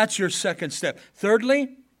 That's your second step.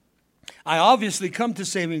 Thirdly, I obviously come to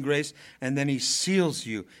saving grace, and then He seals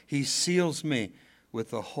you. He seals me with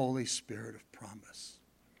the Holy Spirit of promise.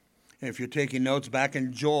 And if you're taking notes, back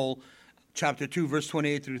in Joel chapter 2, verse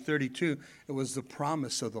 28 through 32, it was the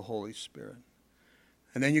promise of the Holy Spirit.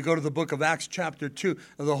 And then you go to the book of Acts chapter 2,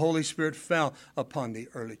 the Holy Spirit fell upon the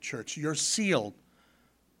early church. You're sealed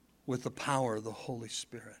with the power of the Holy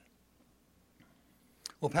Spirit.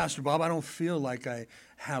 Well, Pastor Bob, I don't feel like I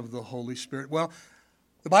have the Holy Spirit. Well,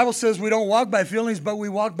 the Bible says we don't walk by feelings, but we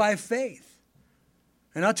walk by faith.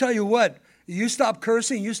 And I'll tell you what, You stop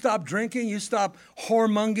cursing, you stop drinking, you stop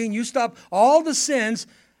whoremongering, you stop all the sins,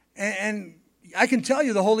 and I can tell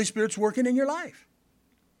you the Holy Spirit's working in your life.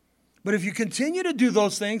 But if you continue to do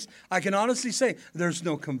those things, I can honestly say there's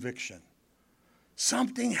no conviction.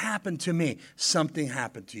 Something happened to me. Something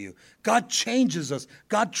happened to you. God changes us.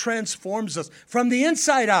 God transforms us from the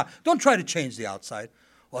inside out. Don't try to change the outside.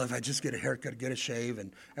 Well, if I just get a haircut, get a shave,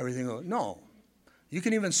 and everything. No. You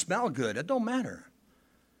can even smell good. It don't matter.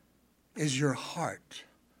 Is your heart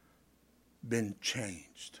been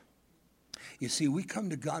changed? You see, we come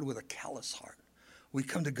to God with a callous heart. We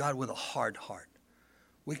come to God with a hard heart.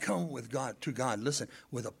 We come to God, listen,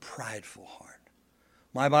 with a prideful heart.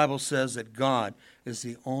 My Bible says that God is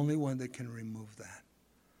the only one that can remove that.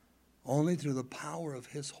 Only through the power of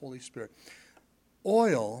His Holy Spirit.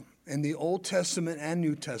 Oil in the Old Testament and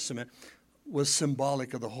New Testament was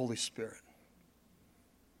symbolic of the Holy Spirit.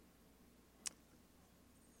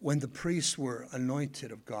 When the priests were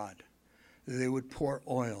anointed of God, they would pour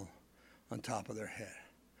oil on top of their head.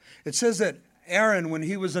 It says that Aaron, when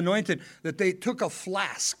he was anointed, that they took a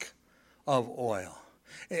flask of oil.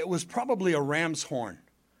 It was probably a ram's horn.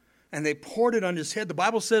 And they poured it on his head. The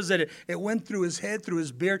Bible says that it went through his head, through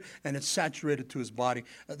his beard, and it saturated to his body.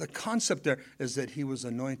 The concept there is that he was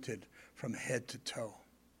anointed from head to toe.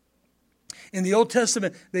 In the Old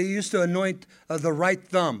Testament, they used to anoint the right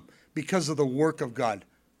thumb because of the work of God.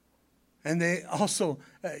 And they also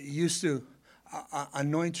used to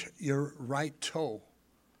anoint your right toe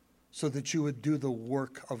so that you would do the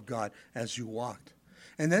work of God as you walked.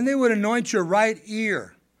 And then they would anoint your right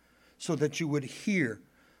ear so that you would hear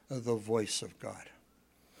the voice of God.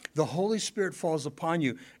 The Holy Spirit falls upon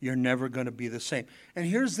you, you're never going to be the same. And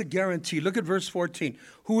here's the guarantee. Look at verse 14.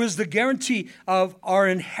 Who is the guarantee of our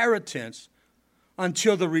inheritance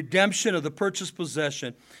until the redemption of the purchased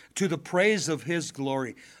possession to the praise of His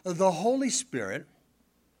glory. The Holy Spirit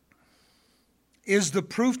is the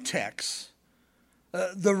proof text,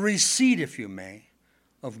 the receipt, if you may,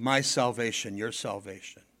 of my salvation, your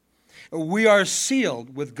salvation. We are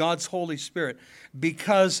sealed with God's Holy Spirit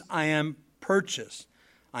because I am purchased,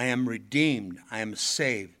 I am redeemed, I am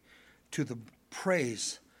saved to the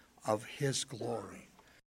praise of His glory.